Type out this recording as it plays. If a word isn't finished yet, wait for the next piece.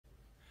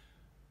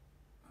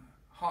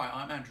Hi,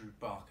 I'm Andrew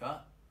Barker.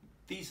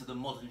 These are the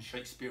modern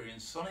Shakespearean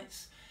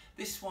sonnets.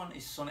 This one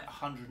is sonnet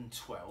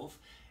 112.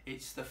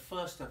 It's the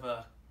first of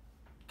a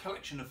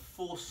collection of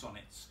 4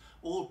 sonnets,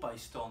 all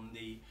based on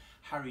the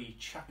Harry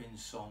Chapin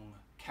song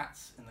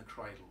Cats in the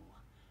Cradle.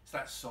 It's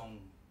that song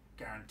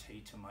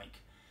guaranteed to make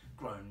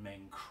grown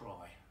men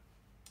cry.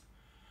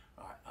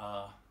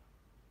 Right,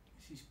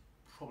 this is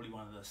probably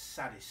one of the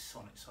saddest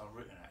sonnets I've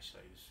written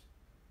actually. It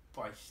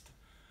was based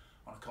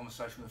on a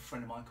conversation with a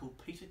friend of mine called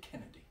Peter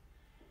Kennedy.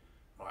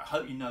 Right, I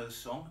hope you know the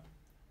song.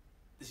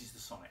 This is the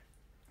sonnet.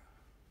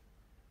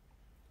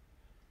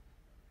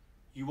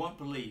 You won't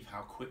believe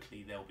how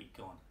quickly they'll be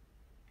gone.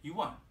 You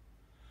won't.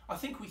 I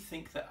think we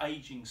think that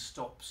ageing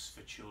stops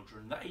for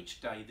children, that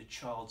each day the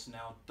child's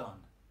now done.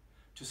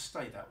 To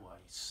stay that way,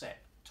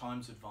 set,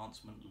 time's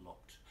advancement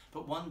locked.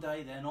 But one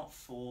day they're not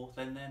 4,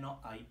 then they're not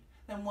 8,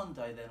 then one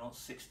day they're not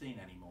 16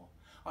 anymore.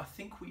 I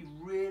think we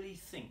really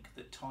think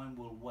that time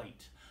will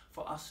wait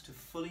for us to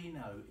fully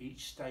know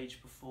each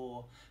stage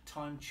before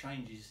time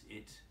changes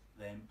it,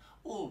 them.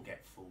 All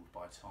get fooled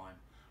by time.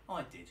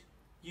 I did.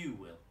 You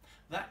will.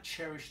 That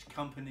cherished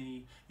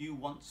company you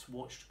once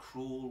watched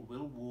crawl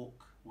will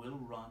walk,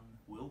 will run,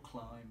 will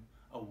climb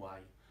away,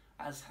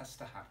 as has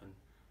to happen,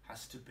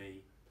 has to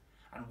be.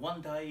 And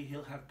one day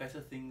he'll have better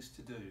things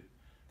to do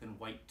than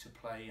wait to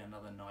play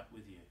another night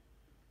with you.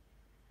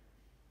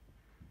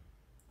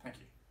 Thank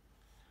you.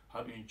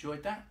 Hope you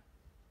enjoyed that.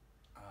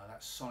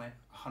 That's sonnet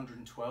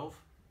 112.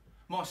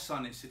 My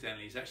son,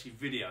 incidentally, is actually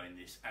videoing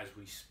this as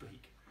we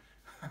speak.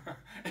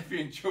 If you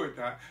enjoyed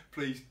that,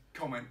 please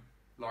comment,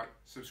 like,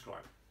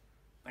 subscribe.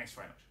 Thanks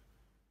very much.